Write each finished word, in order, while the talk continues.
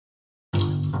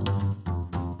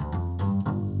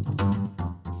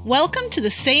Welcome to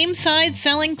the Same Side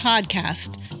Selling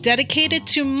Podcast, dedicated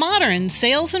to modern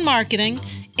sales and marketing,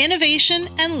 innovation,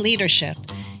 and leadership.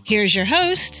 Here's your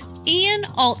host, Ian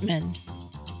Altman.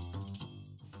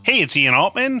 Hey, it's Ian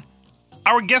Altman.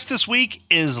 Our guest this week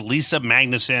is Lisa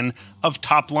Magnuson of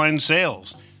Topline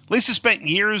Sales. Lisa spent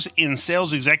years in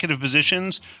sales executive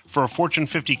positions for Fortune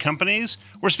 50 companies.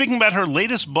 We're speaking about her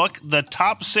latest book, The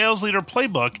Top Sales Leader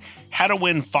Playbook, How to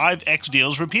Win 5X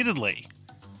Deals Repeatedly.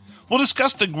 We'll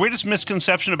discuss the greatest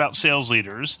misconception about sales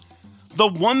leaders, the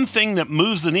one thing that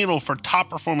moves the needle for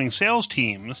top-performing sales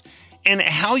teams, and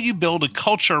how you build a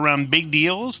culture around big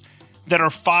deals that are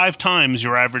 5 times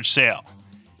your average sale.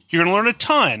 You're going to learn a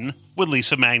ton with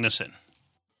Lisa Magnuson.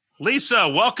 Lisa,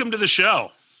 welcome to the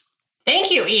show.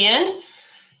 Thank you, Ian.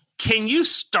 Can you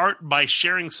start by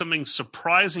sharing something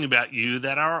surprising about you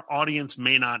that our audience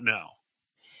may not know?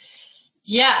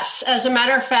 Yes. As a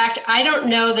matter of fact, I don't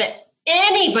know that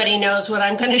anybody knows what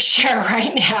I'm going to share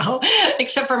right now,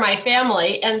 except for my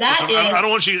family. And that is... I don't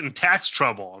want you to get in tax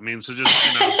trouble. I mean, so just,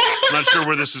 I'm not sure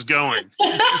where this is going.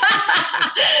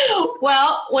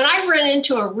 Well, when I run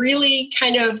into a really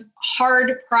kind of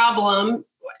hard problem,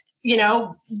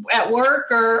 at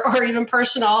work or even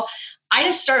personal, I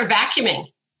just start vacuuming.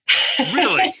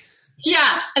 Really?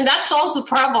 Yeah, and that solves the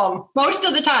problem most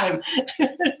of the time.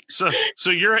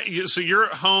 So your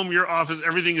home, your office,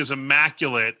 everything is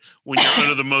immaculate when you're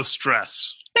under the most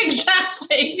stress.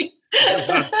 Exactly.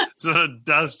 It's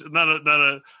not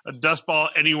a dust ball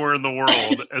anywhere in the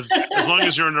world as long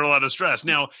as you're under a lot of stress.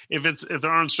 Now, if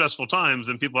there aren't stressful times,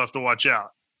 then people have to watch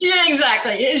out. Yeah,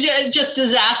 exactly. It's just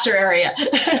disaster area.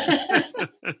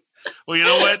 Well, you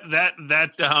know what?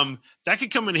 That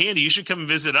could come in handy. You should come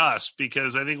visit us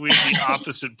because I think we have the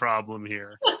opposite problem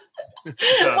here.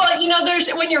 Well,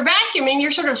 when you're vacuuming,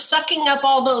 you're sort of sucking up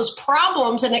all those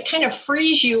problems, and it kind of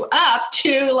frees you up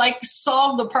to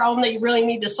solve the problem that you really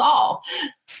need to solve.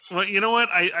 Well, you know what?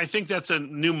 I think that's a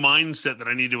new mindset that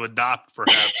I need to adopt,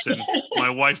 perhaps, and my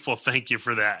wife will thank you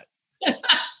for that.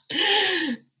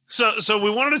 So we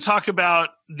wanted to talk about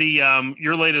the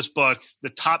your latest book, The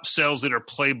Top Sales Leader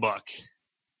Playbook.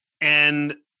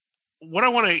 And what I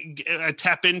want to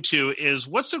tap into is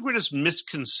what's the greatest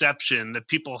misconception that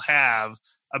people have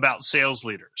about sales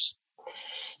leaders?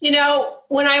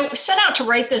 When I set out to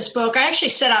write this book, I actually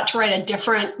set out to write a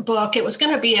different book. It was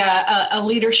going to be a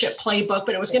leadership playbook,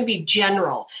 but it was going to be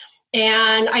general.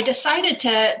 And I decided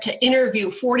to interview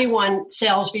 41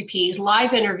 sales VPs,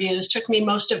 live interviews. Took me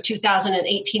most of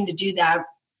 2018 to do that.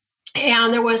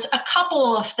 And there was a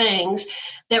couple of things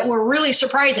that were really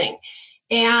surprising.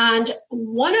 And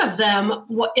one of them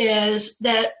is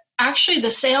that actually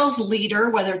the sales leader,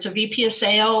 whether it's a VP of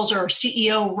sales or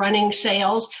CEO running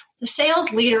sales, the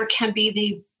sales leader can be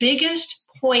the biggest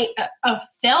point of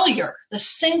failure, the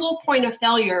single point of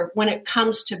failure when it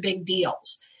comes to big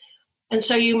deals. And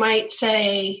so you might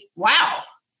say, wow,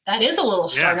 that is a little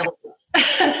startling.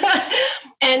 Yeah.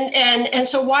 And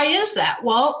so why is that?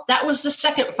 Well, that was the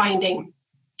second finding.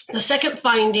 The second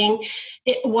finding,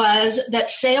 it was that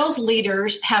sales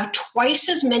leaders have twice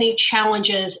as many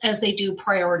challenges as they do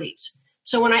priorities.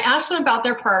 So when I asked them about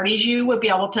their priorities, you would be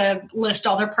able to list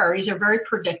all their priorities. They're very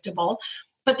predictable,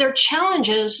 but their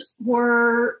challenges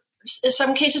were in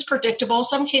some cases predictable,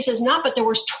 some cases not, but there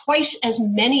was twice as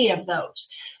many of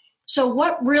those. So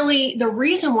the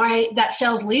reason why that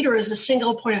sales leader is a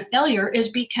single point of failure is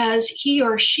because he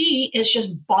or she is just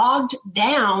bogged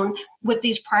down with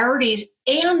these priorities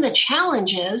and the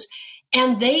challenges,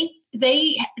 and they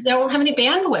don't have any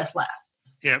bandwidth left.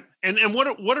 Yeah. And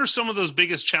what are some of those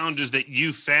biggest challenges that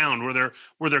you found?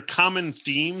 Were there common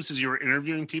themes as you were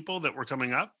interviewing people that were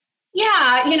coming up?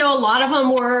 Yeah, a lot of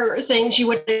them were things you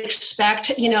would expect,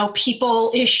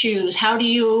 people issues. How do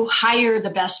you hire the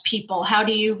best people? How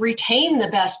do you retain the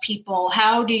best people?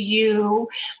 How do you,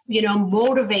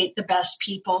 motivate the best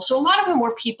people? So a lot of them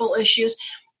were people issues.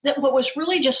 What was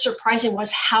really just surprising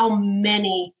was how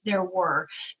many there were.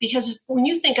 Because when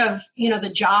you think of,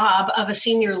 the job of a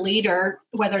senior leader,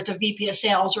 whether it's a VP of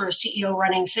sales or a CEO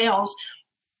running sales,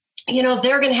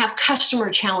 they're going to have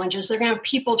customer challenges. They're going to have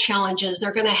people challenges.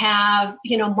 They're going to have,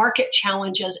 market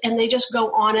challenges, and they just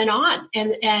go on.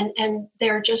 And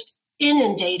they're just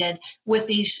inundated with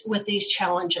these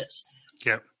challenges.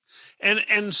 Yeah.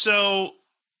 And so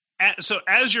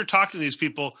as you're talking to these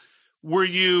people, were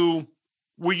you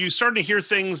starting to hear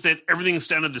things that everything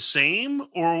sounded the same,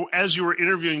 or as you were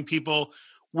interviewing people,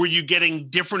 were you getting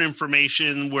different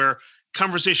information where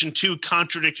conversation 2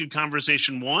 contradicted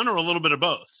conversation 1, or a little bit of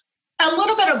both? A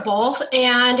little bit of both.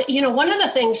 And, one of the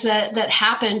things that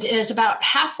happened is about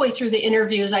halfway through the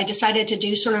interviews, I decided to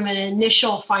do sort of an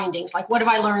initial findings, like what have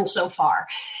I learned so far?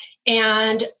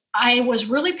 And I was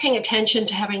really paying attention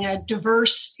to having a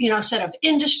diverse, set of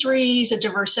industries, a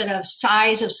diverse set of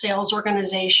size of sales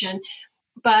organization.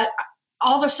 But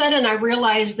all of a sudden I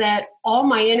realized that all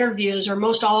my interviews, or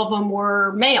most all of them,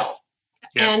 were male.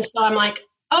 Yeah. And so I'm like,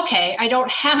 okay, I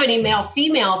don't have any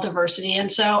male-female diversity.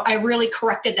 And so I really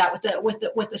corrected that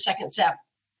with the second step.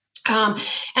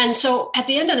 And so at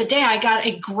the end of the day, I got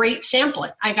a great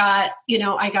sampling. I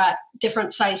got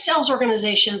different size sales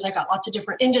organizations. I got lots of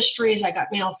different industries. I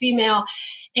got male, female,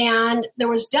 and there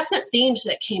was definite themes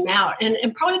that came out.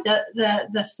 And probably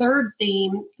the third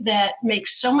theme that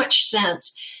makes so much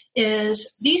sense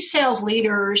is these sales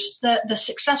leaders, the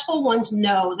successful ones,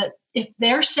 know that if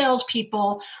their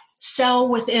salespeople sell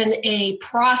within a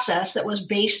process that was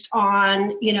based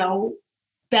on,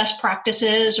 best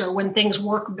practices or when things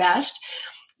work best,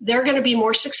 they're going to be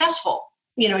more successful.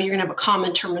 You're going to have a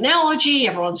common terminology.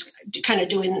 Everyone's kind of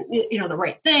doing, the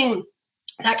right thing,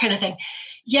 that kind of thing.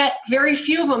 Yet very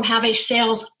few of them have a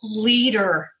sales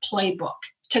leader playbook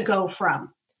to go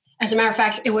from. As a matter of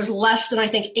fact, it was less than, I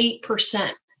think,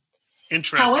 8%.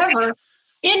 Interesting. However,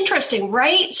 interesting,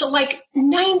 right? So like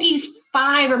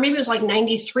 95 or maybe it was like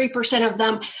 93% of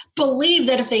them believe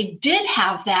that if they did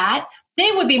have that, they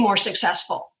would be more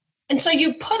successthey And so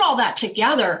you put all that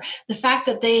together, the fact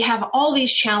that they have all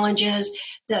these challenges,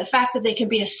 the fact that they can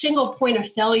be a single point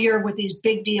of failure with these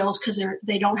big deals because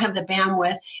they don't have the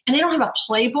bandwidth and they don't have a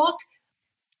playbook.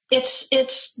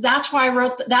 That's why I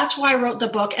wrote the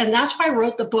book, and that's why I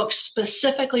wrote the book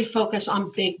specifically focused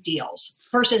on big deals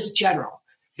versus general.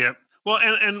 Yep. Well,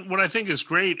 and what I think is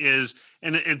great is,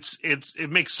 and it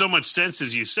makes so much sense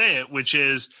as you say it, which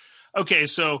is, okay,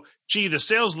 so the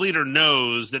sales leader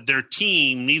knows that their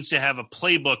team needs to have a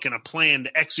playbook and a plan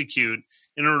to execute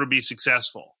in order to be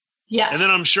successful. Yes. And then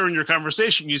I'm sure in your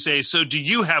conversation you say, so do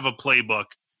you have a playbook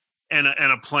and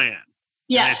a plan?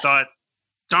 Yes. And I thought,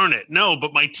 darn it, no,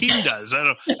 but my team does.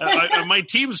 My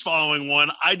team's following one.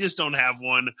 I just don't have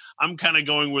one. I'm kind of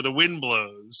going where the wind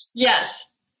blows. Yes.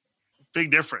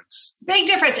 Big difference. Big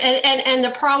difference. And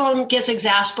the problem gets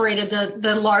exasperated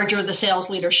the larger the sales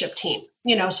leadership team.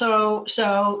 So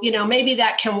maybe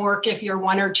that can work if you're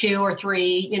one or two or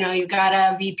three, you've got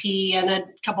a VP and a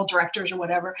couple directors or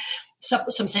whatever,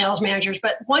 some sales managers.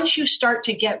 But once you start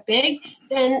to get big,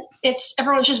 then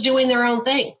everyone's just doing their own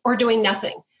thing or doing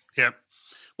nothing. Yep.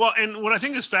 Well, and what I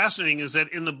think is fascinating is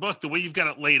that in the book, the way you've got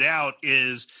it laid out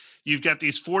is you've got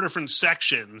these 4 different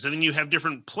sections and then you have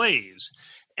different plays.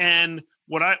 And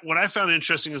what I found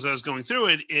interesting as I was going through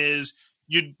it is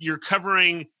you're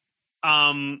covering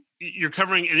an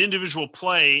individual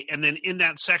play, and then in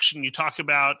that section you talk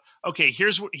about, okay,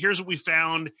 here's what we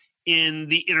found in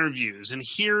the interviews, and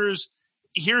here's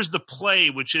the play,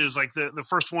 which is like the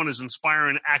first one is inspire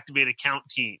and activate account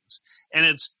teams, and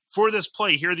it's for this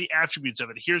play. Here are the attributes of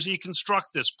it. Here's how you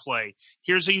construct this play.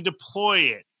 Here's how you deploy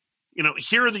it.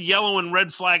 Here are the yellow and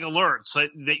red flag alerts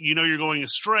that you're going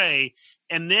astray.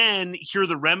 And then here are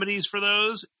the remedies for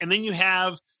those. And then you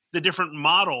have the different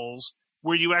models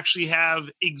where you actually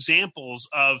have examples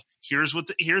of here's what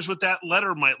that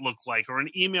letter might look like, or an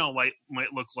email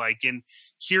might look like. And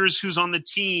here's who's on the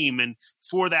team and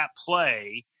for that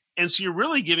play. And so you're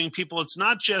really giving people, it's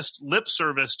not just lip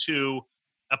service to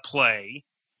a play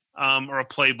or a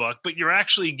playbook, but you're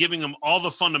actually giving them all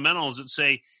the fundamentals that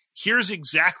say, here's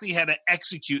exactly how to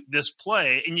execute this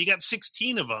play. And you got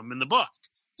 16 of them in the book.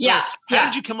 So how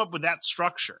did you come up with that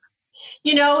structure?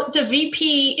 The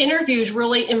VP interviews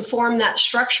really informed that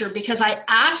structure because I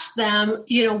asked them,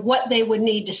 what they would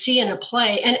need to see in a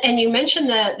play. And you mentioned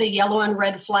the yellow and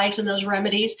red flags and those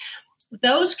remedies.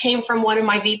 Those came from one of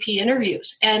my VP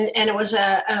interviews. And it was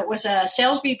a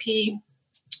sales VP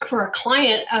for a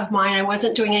client of mine. I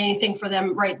wasn't doing anything for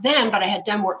them right then, but I had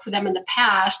done work for them in the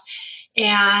past.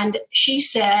 And she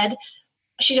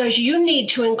goes, you need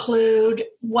to include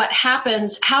what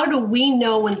happens. How do we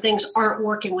know when things aren't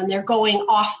working, when they're going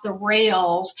off the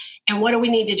rails, and what do we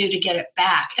need to do to get it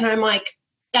back? And I'm like,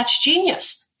 that's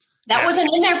genius. That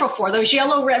wasn't in there before. Those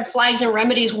yellow, red flags and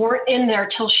remedies weren't in there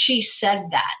till she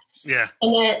said that. Yeah.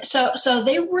 And then, so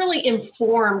they really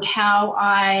informed how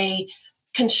I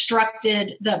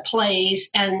constructed the plays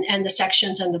and the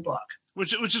sections in the book.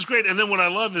 Which is great. And then what I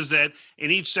love is that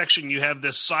in each section you have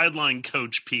this sideline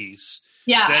coach piece.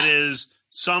 Yeah. That is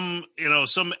some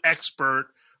expert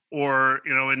or,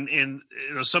 in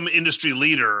some industry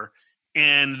leader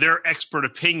and their expert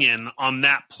opinion on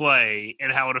that play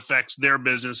and how it affects their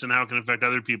business and how it can affect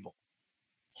other people.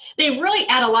 They really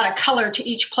add a lot of color to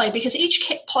each play because each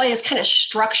play is kind of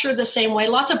structured the same way.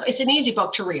 It's an easy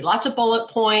book to read. Lots of bullet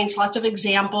points, lots of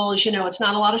examples. It's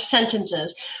not a lot of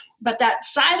sentences, but that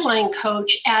sideline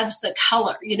coach adds the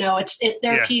color.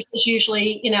 Their piece is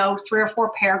usually 3 or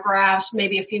 4 paragraphs,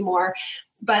 maybe a few more,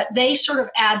 but they sort of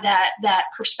add that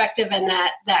perspective and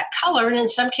that color. And in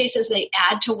some cases, they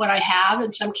add to what I have.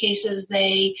 In some cases,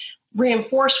 they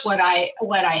reinforce what I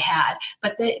had,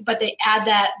 but they add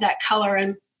that color.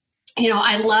 And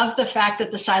I love the fact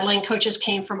that the sideline coaches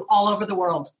came from all over the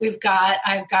world. I've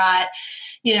got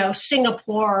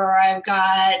Singapore, I've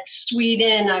got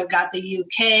Sweden, I've got the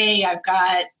UK, I've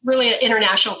got really an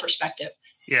international perspective.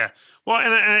 Yeah. Well,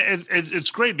 and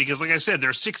it's great because, like I said, there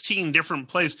are 16 different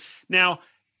plays. Now,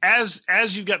 as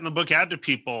you've gotten the book out to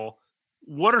people,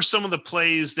 what are some of the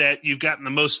plays that you've gotten the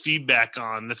most feedback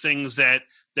on, the things that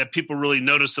people really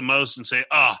notice the most and say,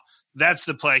 that's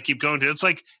the play I keep going to? It's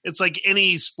like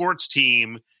any sports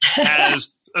team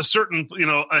has a certain,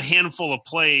 a handful of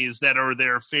plays that are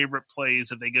their favorite plays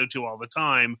that they go to all the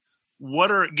time.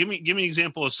 Give me an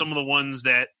example of some of the ones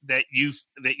that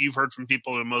you've heard from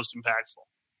people who are most impactful.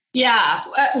 Yeah,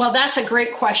 well, that's a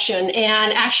great question.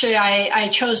 And actually, I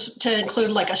chose to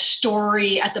include like a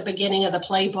story at the beginning of the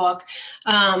playbook.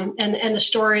 And the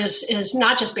story is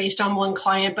not just based on one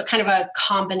client, but kind of a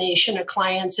combination of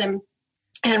clients. And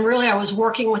really, I was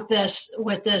working with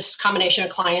this combination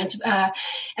of clients, and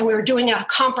we were doing a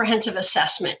comprehensive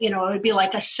assessment. It would be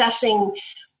like assessing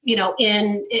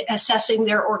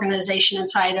their organization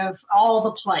inside of all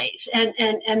the plays, and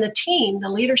the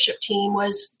leadership team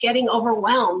was getting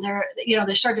overwhelmed.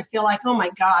 They started to feel like, oh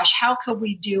my gosh, how could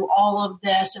we do all of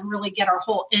this and really get our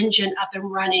whole engine up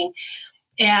and running?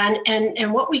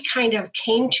 And what we kind of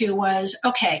came to was,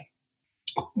 okay,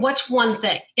 what's one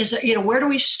thing? Where do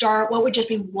we start? What would just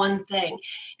be one thing?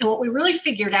 And what we really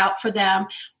figured out for them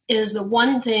is the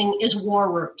one thing is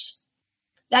war rooms.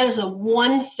 That is the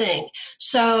one thing.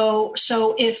 So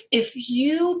if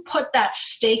you put that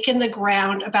stake in the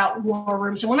ground about war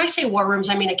rooms, and when I say war rooms,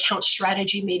 I mean account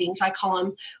strategy meetings. I call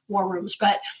them war rooms,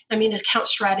 but I mean account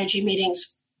strategy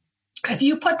meetings. If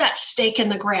you put that stake in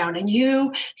the ground and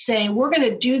you say, we're going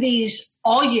to do these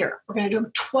all year, we're going to do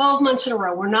them 12 months in a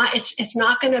row. It's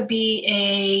not going to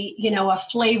be a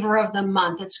flavor of the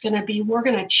month. It's going to be, we're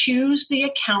going to choose the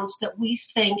accounts that we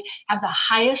think have the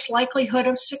highest likelihood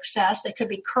of success. They could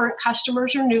be current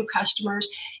customers or new customers.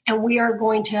 And we are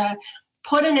going to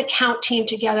put an account team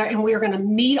together and we are going to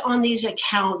meet on these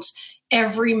accounts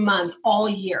every month, all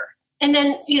year. And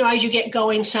then, as you get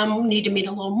going, some need to meet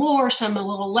a little more, some a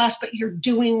little less, but you're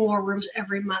doing war rooms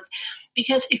every month.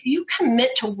 Because if you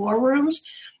commit to war rooms,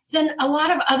 then a lot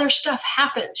of other stuff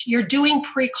happens. You're doing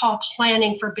pre-call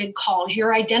planning for big calls.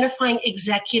 You're identifying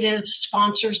executive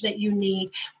sponsors that you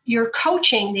need. You're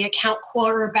coaching the account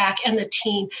quarterback and the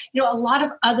team. A lot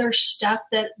of other stuff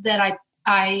that a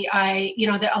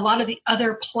lot of the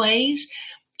other plays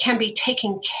can be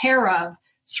taken care of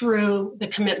through the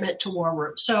commitment to war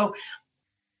room. So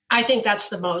I think that's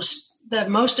the most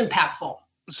impactful.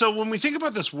 So when we think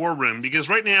about this war room, because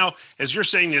right now, as you're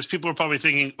saying this, people are probably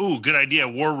thinking, "Ooh, good idea,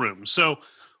 war room." So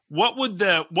what would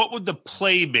the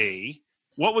play be?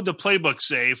 What would the playbook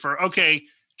say for, okay,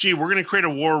 gee, we're going to create a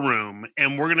war room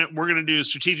and we're going to do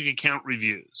strategic account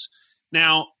reviews.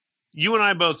 Now, you and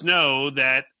I both know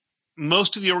that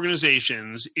most of the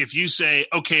organizations, if you say,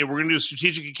 okay, we're going to do a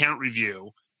strategic account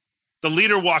review, the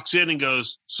leader walks in and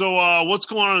goes, so what's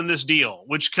going on in this deal,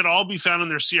 which could all be found in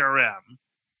their CRM.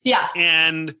 Yeah.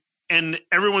 And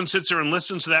everyone sits there and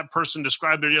listens to that person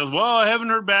describe their deal. Well, I haven't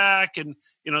heard back. And,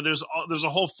 there's a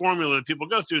whole formula that people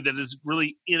go through that is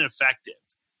really ineffective.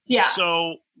 Yeah.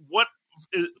 So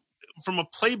from a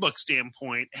playbook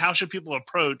standpoint, how should people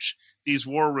approach these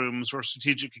war rooms or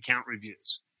strategic account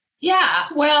reviews? Yeah.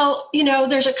 Well,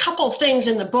 there's a couple things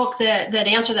in the book that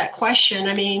answer that question.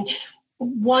 I mean,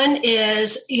 one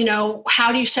is,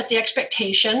 how do you set the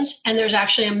expectations? And there's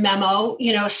actually a memo,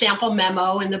 a sample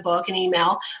memo in the book, an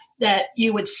email that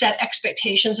you would set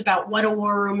expectations about what a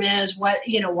war room is, why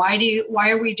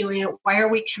are we doing it? Why are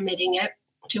we committing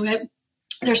to it?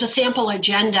 There's a sample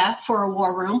agenda for a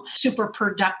war room, super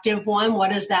productive one.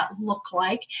 What does that look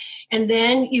like? And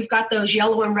then you've got those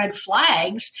yellow and red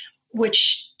flags,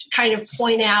 which kind of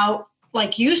point out,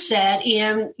 like you said,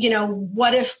 Ian,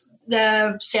 what if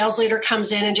the sales leader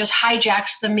comes in and just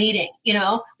hijacks the meeting,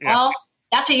 Yeah. Well,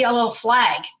 that's a yellow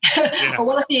flag. Yeah. Or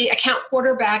what if the account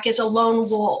quarterback is a lone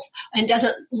wolf and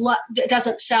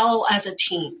doesn't sell as a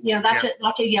team?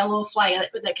 That's a yellow flag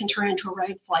that can turn into a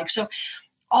red flag. So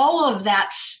all of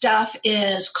that stuff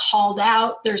is called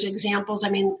out. There's examples. I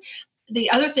mean, the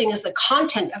other thing is the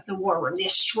content of the war room, the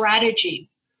strategy.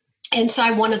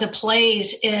 Inside one of the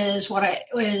plays is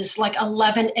like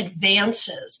 11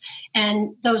 advances.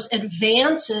 And those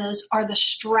advances are the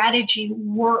strategy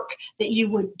work that you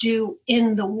would do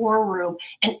in the war room.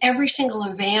 And every single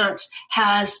advance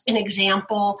has an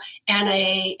example and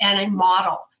a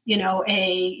model,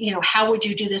 how would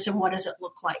you do this and what does it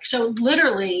look like? So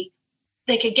literally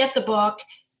they could get the book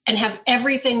and have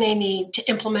everything they need to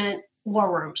implement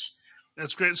war rooms.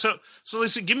 That's great. So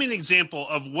Lisa, give me an example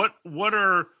of what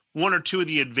are one or two of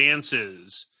the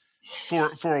advances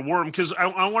for a war room, because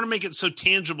I want to make it so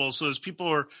tangible. So as people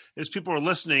are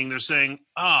listening, they're saying,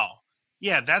 "Oh,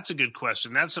 yeah, that's a good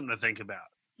question. That's something to think about."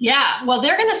 Yeah, well,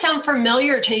 they're going to sound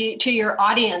familiar to your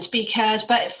audience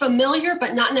but familiar,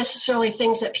 but not necessarily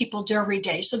things that people do every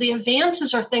day. So the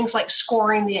advances are things like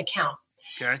scoring the account.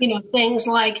 Okay. Things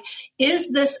like,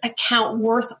 is this account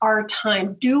worth our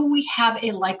time? Do we have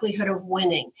a likelihood of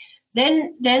winning?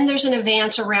 Then there's an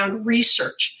advance around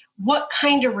research. What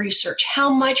kind of research?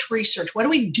 How much research? What do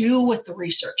we do with the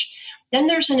research? Then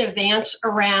there's an advance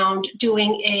around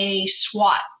doing a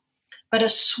SWOT. But a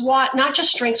SWOT, not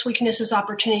just strengths, weaknesses,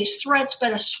 opportunities, threats,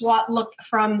 but a SWOT look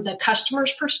from the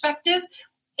customer's perspective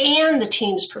and the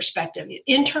team's perspective,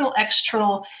 internal,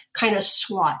 external kind of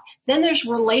SWOT. Then there's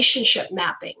relationship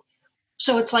mapping.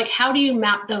 So it's like, how do you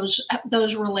map those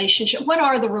relationships? What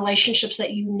are the relationships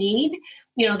that you need?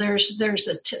 There's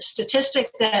a statistic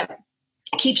that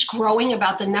keeps growing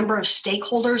about the number of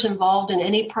stakeholders involved in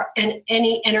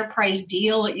any enterprise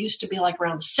deal. It used to be like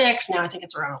around 6. Now I think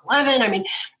it's around 11. I mean,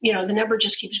 the number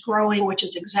just keeps growing, which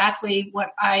is exactly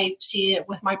what I see it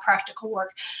with my practical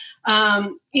work.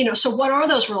 So what are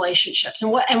those relationships,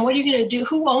 and what are you going to do?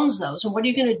 Who owns those, and what are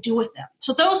you going to do with them?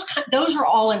 So those are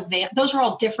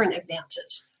all different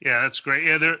advances. Yeah, that's great.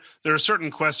 Yeah, there are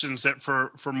certain questions that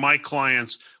for my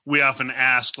clients we often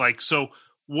ask, like, so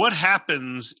what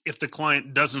happens if the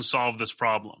client doesn't solve this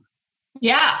problem?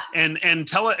 Yeah. And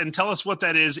tell us what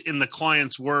that is in the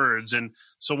client's words. And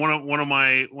so one of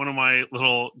my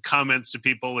little comments to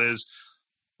people is,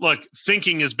 look,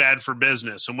 thinking is bad for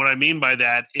business. And what I mean by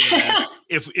that is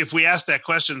if we ask that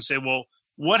question, say, well,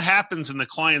 what happens in the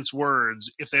client's words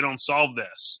if they don't solve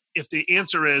this? If the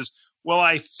answer is, well,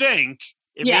 I think,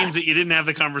 it means that you didn't have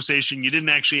the conversation, you didn't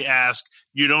actually ask,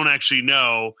 you don't actually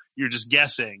know, you're just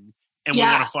guessing. And we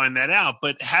want to find that out.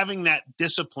 But having that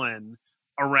discipline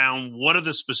around what are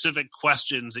the specific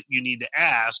questions that you need to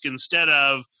ask instead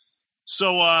of,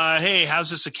 so, hey, how's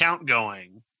this account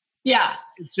going? Yeah.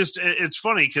 It's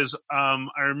funny because I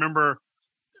remember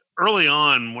early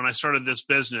on when I started this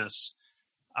business,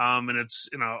 and it's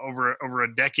over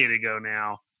a decade ago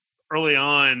now. Early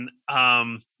on,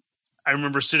 I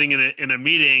remember sitting in a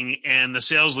meeting and the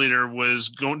sales leader was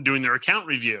doing their account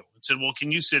review. And said, "Well,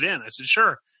 can you sit in?" I said,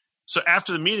 "Sure." So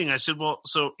after the meeting, I said, well,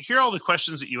 so here are all the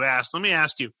questions that you asked. Let me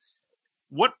ask you,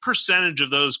 what percentage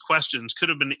of those questions could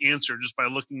have been answered just by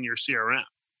looking in your CRM?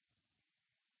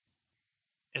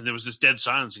 And there was this dead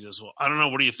silence. He goes, well, I don't know.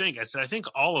 What do you think? I said, I think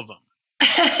all of them.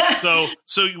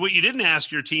 So what you didn't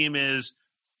ask your team is,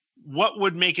 what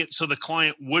would make it so the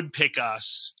client would pick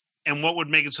us, and what would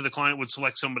make it so the client would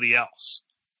select somebody else?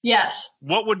 Yes.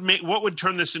 What would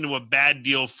turn this into a bad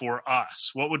deal for us?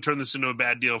 What would turn this into a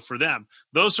bad deal for them?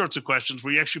 Those sorts of questions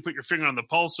where you actually put your finger on the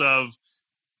pulse of,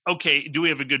 okay, do we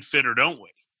have a good fit or don't we?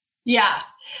 Yeah,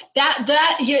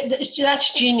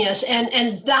 that's genius,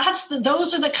 and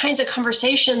those are the kinds of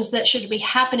conversations that should be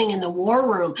happening in the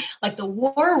war room. Like the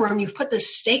war room, you've put the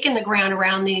stake in the ground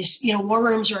around these, war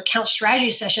rooms or account strategy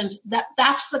sessions.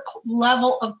 That's the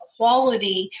level of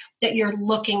quality that you're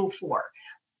looking for.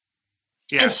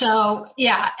 Yeah. And so,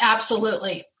 yeah,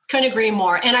 absolutely. Couldn't agree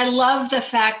more. And I love the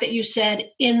fact that you said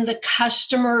in the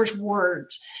customer's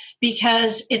words,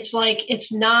 because it's like,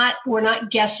 we're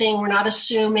not guessing, we're not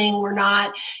assuming,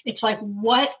 it's like,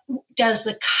 what does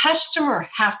the customer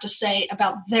have to say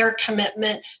about their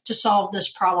commitment to solve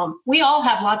this problem? We all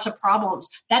have lots of problems.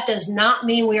 That does not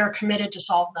mean we are committed to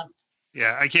solve them.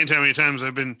 Yeah. I can't tell how many times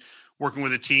I've been working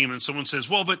with a team and someone says,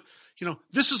 well, but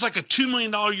this is like a $2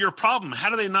 million a year problem.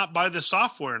 How do they not buy this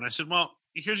software? And I said, well,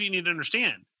 here's what you need to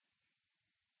understand.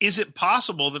 Is it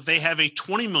possible that they have a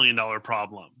 $20 million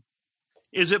problem?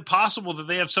 Is it possible that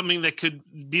they have something that could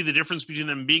be the difference between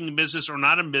them being in business or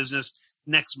not in business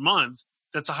next month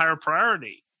that's a higher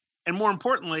priority? And more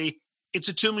importantly, it's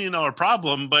a $2 million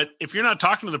problem. But if you're not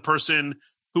talking to the person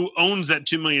who owns that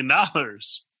 $2 million,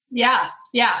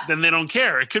 then they don't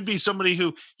care. It could be somebody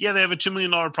who, they have a $2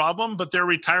 million problem, but they're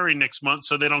retiring next month,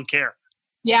 so they don't care.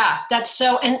 Yeah, that's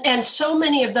so, and so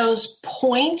many of those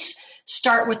points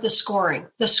start with the scoring.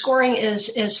 The scoring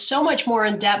is so much more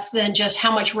in depth than just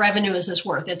how much revenue is this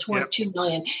worth. It's worth $2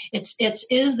 million. It's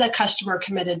is the customer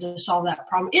committed to solve that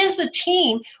problem? Is the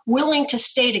team willing to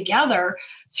stay together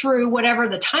through whatever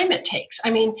the time it takes?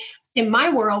 I mean, in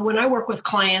my world, when I work with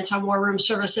clients on war room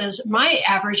services, my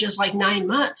average is like 9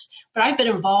 months. But I've been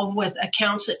involved with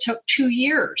accounts that took 2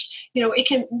 years.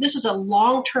 This is a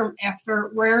long-term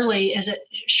effort. Rarely is it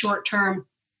short-term.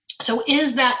 So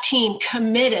is that team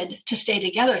committed to stay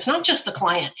together? It's not just the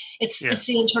client. It's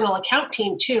the internal account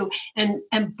team too. And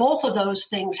both of those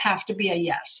things have to be a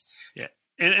yes. Yeah.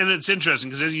 And it's interesting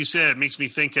because, as you said, it makes me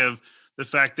think of the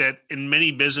fact that in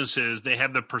many businesses, they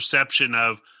have the perception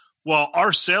of, well,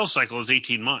 our sales cycle is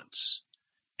 18 months.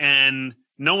 And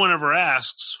no one ever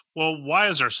asks, well, why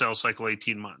is our sales cycle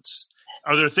 18 months?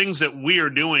 Are there things that we are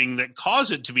doing that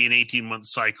cause it to be an 18-month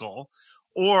cycle?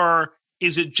 Or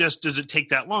does it take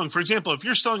that long? For example, if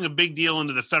you're selling a big deal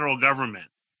into the federal government,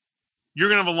 you're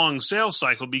going to have a long sales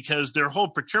cycle because their whole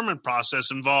procurement process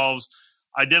involves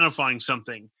identifying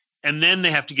something, and then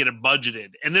they have to get it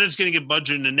budgeted, and then it's going to get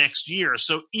budgeted in the next year.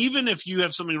 So even if you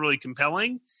have something really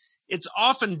compelling, it's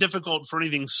often difficult for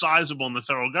anything sizable in the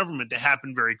federal government to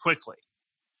happen very quickly.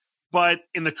 But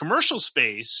in the commercial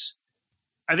space,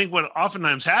 I think what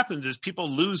oftentimes happens is people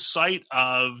lose sight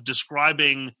of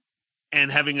describing and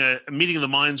having a meeting of the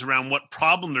minds around what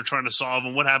problem they're trying to solve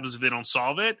and what happens if they don't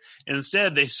solve it. And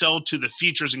instead, they sell to the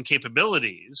features and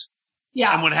capabilities.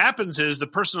 Yeah. And what happens is the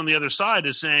person on the other side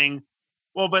is saying,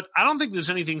 well, but I don't think there's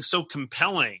anything so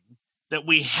compelling that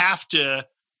we have to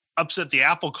upset the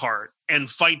apple cart and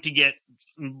fight to get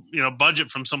budget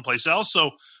from someplace else.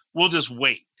 So we'll just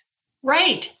wait.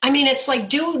 Right. I mean, it's like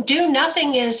do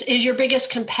nothing is your biggest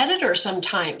competitor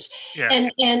sometimes. Yeah.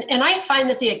 And I find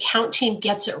that the account team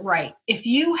gets it right. If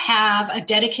you have a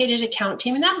dedicated account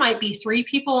team, and that might be 3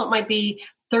 people, it might be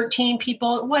 13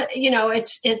 people,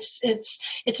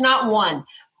 it's not 1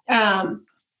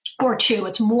 or 2,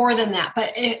 it's more than that.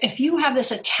 But if you have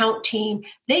this account team,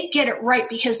 they get it right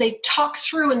because they talk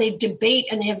through and they debate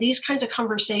and they have these kinds of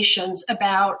conversations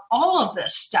about all of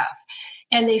this stuff.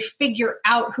 And they figure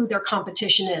out who their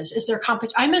competition is. Is there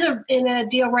I'm in a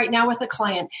deal right now with a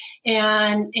client,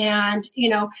 and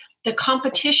the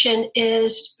competition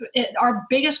is our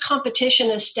biggest competition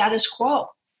is status quo.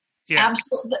 Yeah.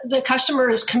 Absolutely, the customer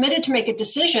is committed to make a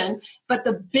decision, but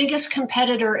the biggest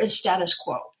competitor is status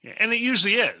quo. Yeah, and it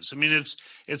usually is. I mean,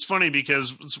 it's funny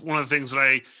because it's one of the things that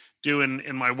I do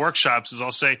in my workshops is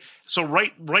I'll say, so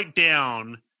write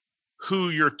down who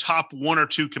your top 1 or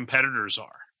 2 competitors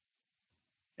are.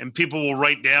 And people will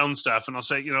write down stuff, and I'll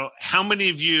say, how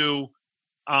many of you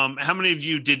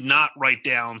did not write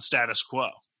down status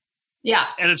quo? Yeah.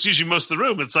 And it's usually most of the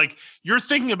room. It's like you're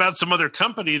thinking about some other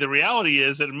company. The reality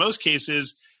is that in most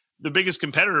cases, the biggest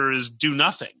competitor is do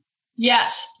nothing.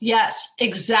 Yes,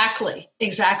 exactly.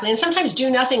 And sometimes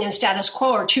do nothing and status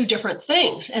quo are 2 different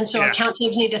things. And so account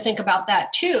teams need to think about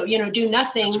that too. Do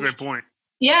nothing. That's a great point.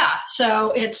 Yeah.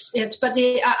 So but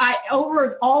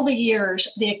over all the years,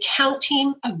 the account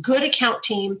team, a good account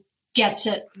team gets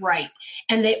it right.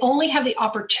 And they only have the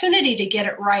opportunity to get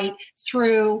it right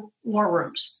through war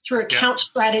rooms, through account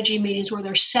strategy meetings where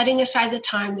they're setting aside the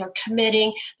time, they're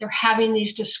committing, they're having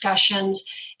these discussions.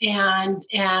 And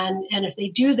if they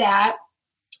do that,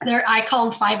 I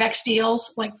call them 5X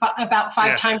deals, like about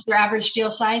 5 times their average deal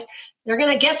size. They're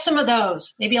going to get some of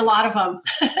those, maybe a lot of them.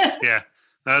 Yeah.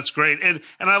 That's great. And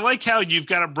I like how you've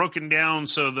got it broken down.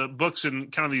 So the book's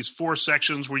in kind of these 4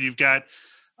 sections where you've got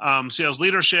sales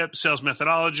leadership, sales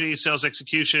methodology, sales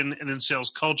execution, and then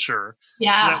sales culture.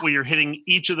 Yeah. So that way you're hitting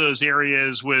each of those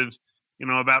areas with,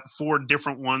 about 4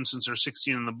 different ones since there's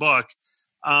 16 in the book.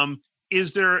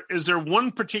 Is there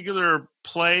one particular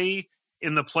play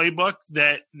in the playbook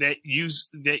that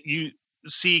you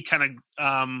see kind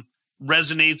of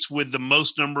resonates with the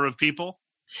most number of people?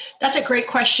 That's a great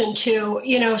question too.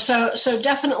 So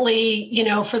definitely,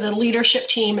 for the leadership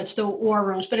team, it's the war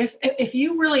rooms. But if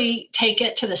you really take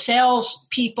it to the sales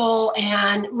people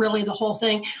and really the whole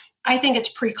thing, I think it's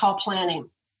pre-call planning.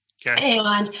 Okay.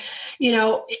 And,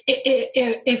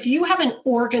 if you have an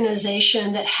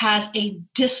organization that has a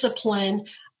discipline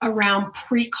around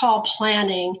pre-call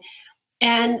planning,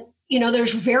 and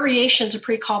there's variations of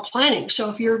pre-call planning. So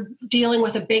if you're dealing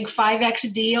with a big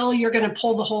 5X deal, you're going to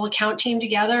pull the whole account team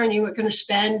together and you're going to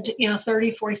spend,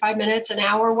 30, 45 minutes, an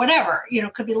hour, whatever,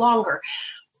 it could be longer,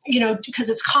 because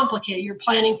it's complicated. You're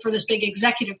planning for this big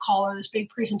executive call or this big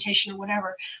presentation or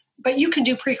whatever. But you can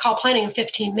do pre-call planning in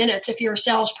 15 minutes if you're a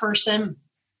salesperson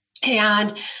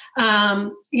And,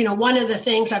 one of the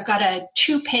things, I've got a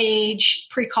 2-page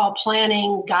pre-call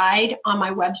planning guide on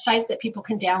my website that people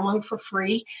can download for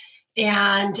free.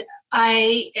 And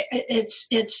I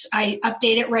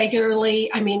update it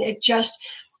regularly. I mean,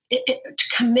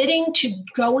 committing to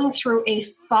going through a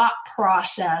thought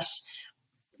process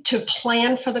to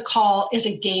plan for the call is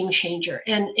a game changer.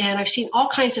 And I've seen all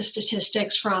kinds of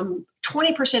statistics from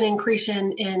 20% increase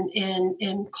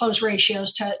in close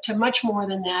ratios to much more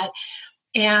than that.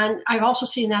 And I've also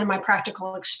seen that in my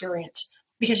practical experience.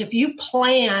 Because if you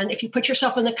put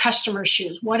yourself in the customer's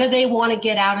shoes, what do they want to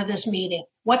get out of this meeting?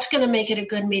 What's going to make it a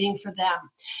good meeting for them?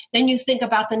 Then you think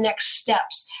about the next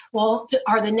steps. Well,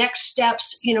 are the next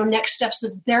steps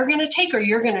that they're going to take or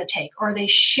you're going to take? Or are they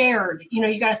shared?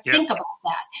 You got to think about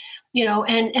that,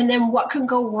 and then what can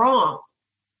go wrong?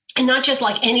 And not just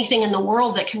like anything in the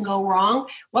world that can go wrong.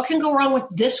 What can go wrong with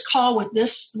this call, with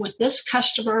this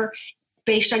customer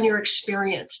based on your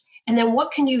experience? And then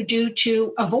what can you do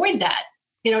to avoid that?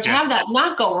 To have that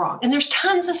not go wrong. And there's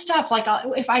tons of stuff. Like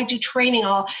if I do training,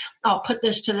 I'll put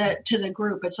this to the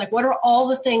group. It's like, what are all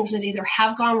the things that either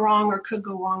have gone wrong or could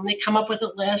go wrong? They come up with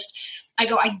a list. I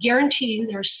go, I guarantee you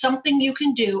there's something you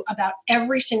can do about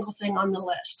every single thing on the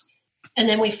list. And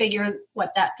then we figure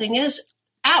what that thing is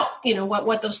out,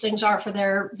 what those things are for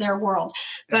their world.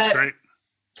 That's great.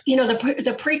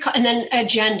 The pre-call and then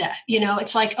agenda,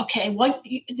 it's like, okay,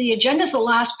 the agenda is the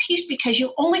last piece because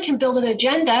you only can build an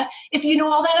agenda if you know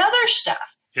all that other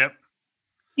stuff. Yep.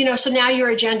 So now your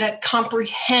agenda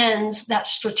comprehends that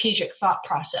strategic thought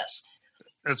process.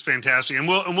 That's fantastic. And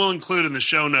we'll include in the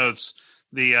show notes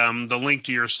the link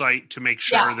to your site to make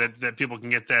sure that people can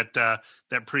get that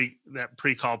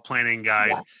pre-call planning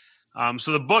guide. Yeah.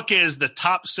 So the book is The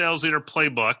Top Sales Leader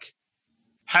Playbook.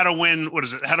 How to win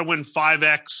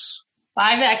 5X?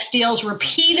 5X deals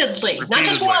repeatedly, not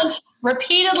just once,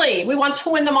 repeatedly. We want to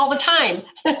win them all the time.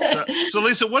 So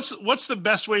Lisa, what's the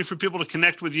best way for people to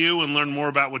connect with you and learn more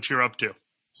about what you're up to?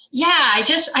 Yeah,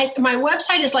 my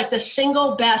website is like the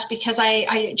single best because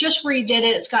I just redid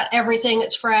it. It's got everything.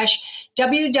 It's fresh.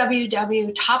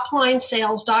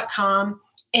 www.toplinesales.com.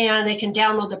 And they can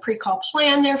download the pre-call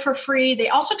plan there for free. They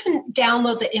also can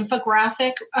download the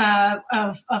infographic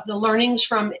of the learnings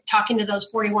from talking to those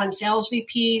 41 sales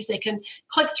VPs. They can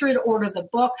click through to order the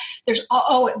book. There's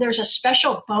a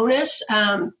special bonus.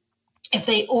 If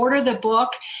they order the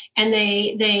book and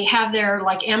they have their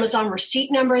like Amazon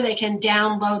receipt number, they can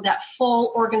download that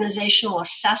full organizational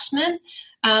assessment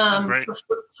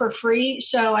for free.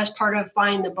 So as part of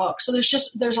buying the book. So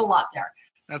there's a lot there.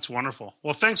 That's wonderful.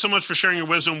 Well, thanks so much for sharing your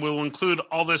wisdom. We'll include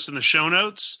all this in the show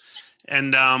notes.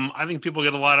 And I think people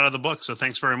get a lot out of the book. So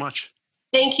thanks very much.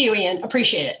 Thank you, Ian.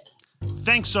 Appreciate it.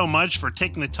 Thanks so much for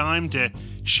taking the time to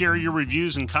share your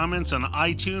reviews and comments on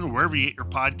iTunes or wherever you get your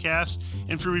podcasts,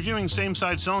 and for reviewing Same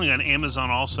Side Selling on Amazon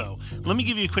also. Let me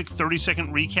give you a quick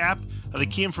 30-second recap of the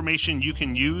key information you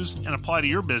can use and apply to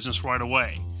your business right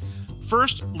away.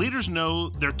 First, leaders know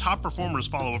their top performers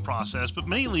follow a process, but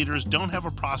many leaders don't have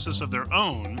a process of their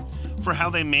own for how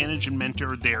they manage and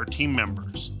mentor their team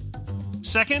members.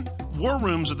 Second, war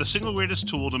rooms are the single greatest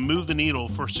tool to move the needle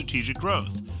for strategic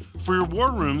growth. For your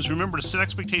war rooms, remember to set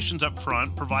expectations up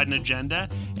front, provide an agenda,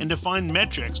 and define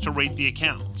metrics to rate the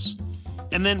accounts.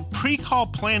 And then pre-call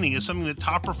planning is something that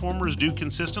top performers do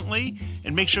consistently,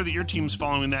 and make sure that your team's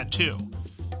following that too.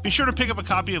 Be sure to pick up a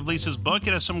copy of Lisa's book.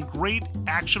 It has some great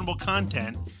actionable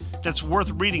content that's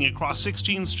worth reading across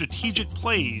 16 strategic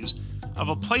plays of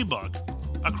a playbook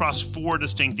across 4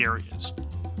 distinct areas.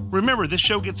 Remember, this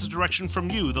show gets the direction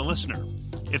from you, the listener.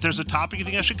 If there's a topic you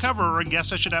think I should cover or a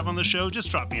guest I should have on the show,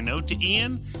 just drop me a note to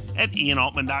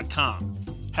ian@ianaltman.com.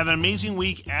 Have an amazing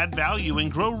week, add value,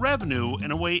 and grow revenue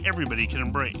in a way everybody can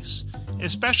embrace,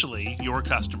 especially your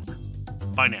customer.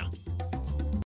 Bye now.